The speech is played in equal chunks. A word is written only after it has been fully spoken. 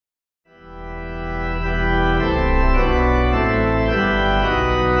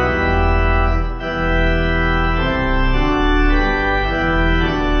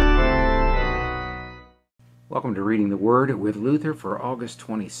Welcome to Reading the Word with Luther for August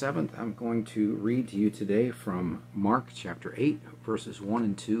 27th. I'm going to read to you today from Mark chapter 8, verses 1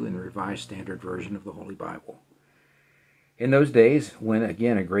 and 2 in the Revised Standard Version of the Holy Bible. In those days, when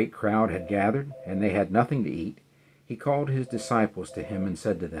again a great crowd had gathered, and they had nothing to eat, he called his disciples to him and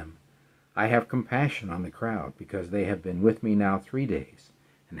said to them, I have compassion on the crowd, because they have been with me now 3 days,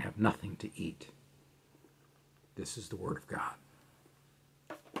 and have nothing to eat. This is the Word of God.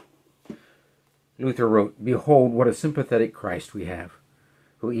 Luther wrote, Behold, what a sympathetic Christ we have,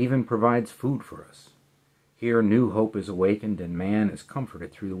 who even provides food for us. Here new hope is awakened, and man is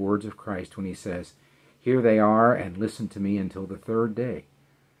comforted through the words of Christ when he says, Here they are, and listen to me until the third day.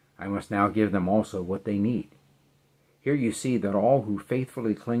 I must now give them also what they need. Here you see that all who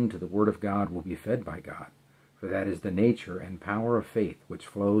faithfully cling to the Word of God will be fed by God, for that is the nature and power of faith which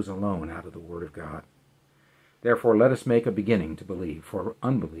flows alone out of the Word of God. Therefore let us make a beginning to believe, for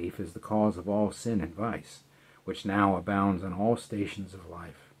unbelief is the cause of all sin and vice, which now abounds in all stations of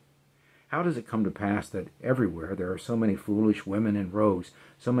life. How does it come to pass that everywhere there are so many foolish women and rogues,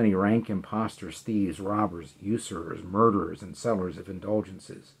 so many rank impostors, thieves, robbers, usurers, murderers, and sellers of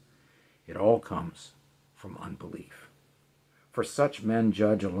indulgences? It all comes from unbelief. For such men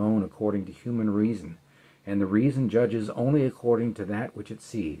judge alone according to human reason, and the reason judges only according to that which it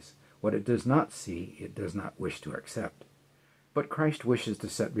sees. What it does not see, it does not wish to accept. But Christ wishes to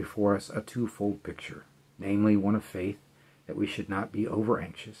set before us a twofold picture, namely one of faith, that we should not be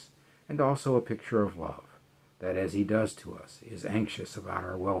over-anxious, and also a picture of love, that as he does to us, is anxious about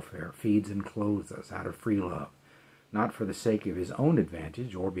our welfare, feeds and clothes us out of free love, not for the sake of his own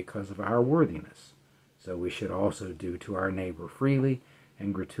advantage or because of our worthiness. So we should also do to our neighbor freely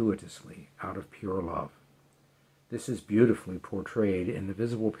and gratuitously out of pure love. This is beautifully portrayed in the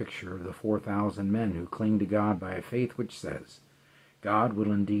visible picture of the 4,000 men who cling to God by a faith which says, God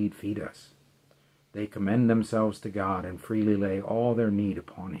will indeed feed us. They commend themselves to God and freely lay all their need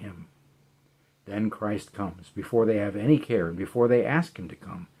upon him. Then Christ comes, before they have any care and before they ask him to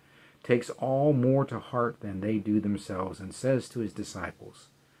come, takes all more to heart than they do themselves, and says to his disciples,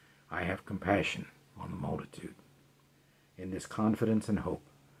 I have compassion on the multitude. In this confidence and hope,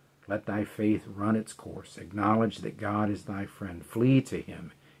 let thy faith run its course. Acknowledge that God is thy friend. Flee to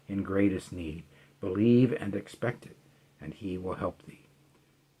him in greatest need. Believe and expect it, and he will help thee.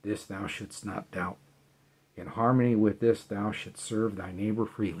 This thou shouldst not doubt. In harmony with this thou shouldst serve thy neighbor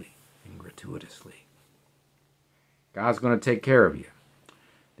freely and gratuitously. God's going to take care of you.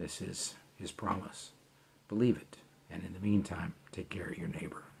 This is his promise. Believe it, and in the meantime, take care of your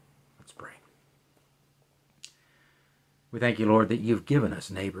neighbor. Let's pray. We thank you, Lord, that you've given us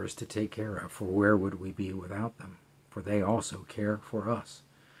neighbors to take care of, for where would we be without them? For they also care for us.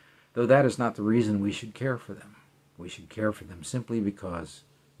 Though that is not the reason we should care for them. We should care for them simply because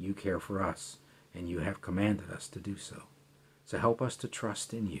you care for us, and you have commanded us to do so. So help us to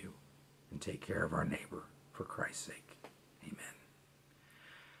trust in you and take care of our neighbor for Christ's sake. Amen.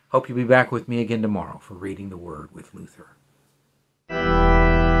 Hope you'll be back with me again tomorrow for Reading the Word with Luther.